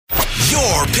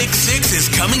Your Pick 6 is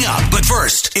coming up. But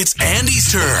first, it's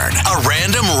Andy's turn. A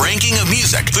random ranking of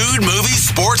music, food, movies,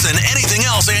 sports, and anything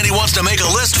else Andy wants to make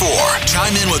a list for.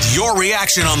 Chime in with your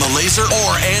reaction on the Laser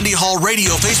or Andy Hall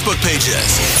Radio Facebook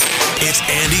pages. It's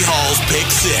Andy Hall's Pick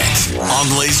 6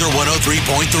 on Laser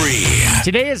 103.3.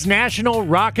 Today is National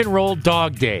Rock and Roll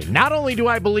Dog Day. Not only do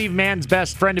I believe man's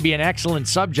best friend to be an excellent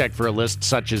subject for a list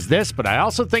such as this, but I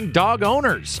also think dog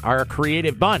owners are a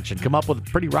creative bunch and come up with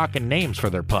pretty rockin' names for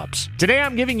their pups. Today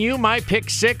I'm giving you my Pick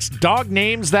 6 dog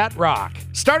names that rock.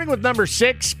 Starting with number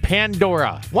 6,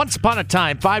 Pandora. Once upon a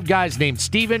time, 5 guys named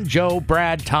Steven, Joe,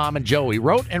 Brad, Tom, and Joey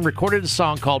wrote and recorded a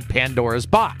song called Pandora's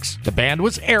Box. The band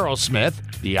was Aerosmith.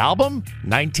 The album,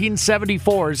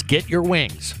 1974's Get Your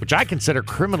Wings, which I consider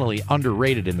criminally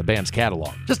underrated in the band's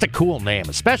catalog. Just a cool name,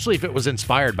 especially if it was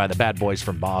inspired by the Bad Boys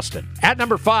from Boston. At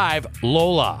number 5,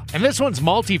 Lola. And this one's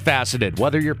multifaceted,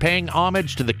 whether you're paying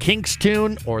homage to the Kinks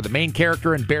tune or the main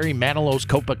character in Barry Manilow's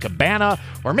Copacabana,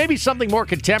 or maybe something more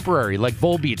contemporary like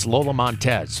Volbeat's Lola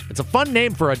Montez. It's a fun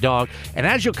name for a dog, and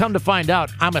as you'll come to find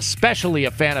out, I'm especially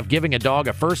a fan of giving a dog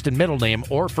a first and middle name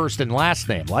or first and last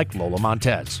name like Lola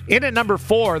Montez. In at number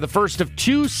 4, the first of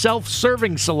 2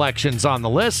 self-serving selections on the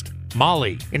list,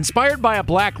 Molly. Inspired by a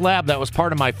black lab that was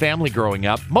part of my family growing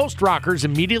up, most rockers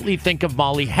immediately think of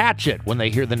Molly Hatchet when they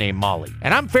hear the name Molly.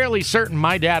 And I'm fairly certain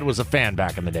my dad was a fan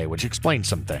back in the day, which explains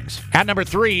some things. At number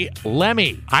 3,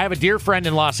 Lemmy. I have a dear friend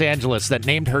in Los Angeles that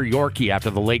named her Yorkie after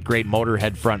the late great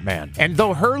Motorhead frontman. And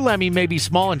though her Lemmy may be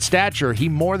small in stature, he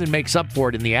more than makes up for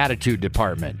it in the attitude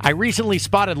department. I recently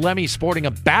spotted Lemmy sporting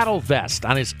a battle vest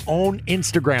on his own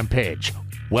Instagram page.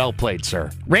 Well played,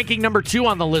 sir. Ranking number 2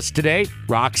 on the list today,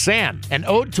 Roxanne, an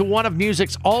ode to one of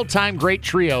music's all-time great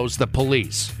trios, The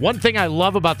Police. One thing I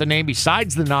love about the name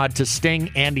besides the nod to Sting,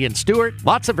 Andy, and Stewart,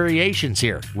 lots of variations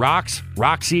here. Rox,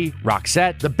 Roxy,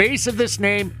 Roxette. The base of this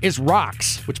name is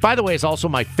Rox, which by the way is also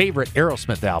my favorite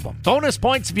Aerosmith album. Bonus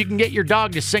points if you can get your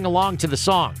dog to sing along to the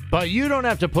song, but you don't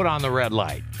have to put on the red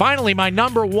light. Finally, my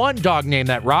number 1 dog name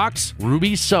that rocks,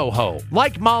 Ruby Soho.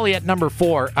 Like Molly at number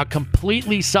 4, a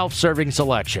completely self-serving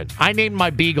selection. I named my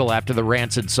Beagle after the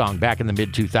Rancid song back in the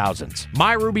mid-2000s.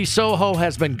 My Ruby Soho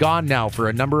has been gone now for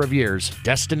a number of years,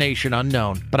 destination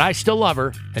unknown, but I still love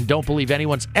her and don't believe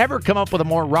anyone's ever come up with a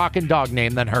more rockin' dog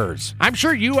name than hers. I'm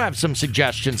sure you have some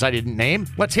suggestions I didn't name.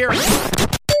 Let's hear it.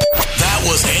 That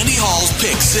was Andy Hall's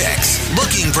Pick 6.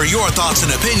 Looking for your thoughts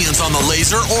and opinions on the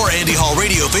Laser or Andy Hall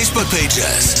Radio Facebook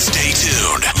pages. Stay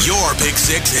tuned. Your Pick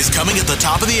 6 is coming at the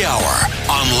top of the hour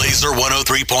on Laser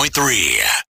 103.3.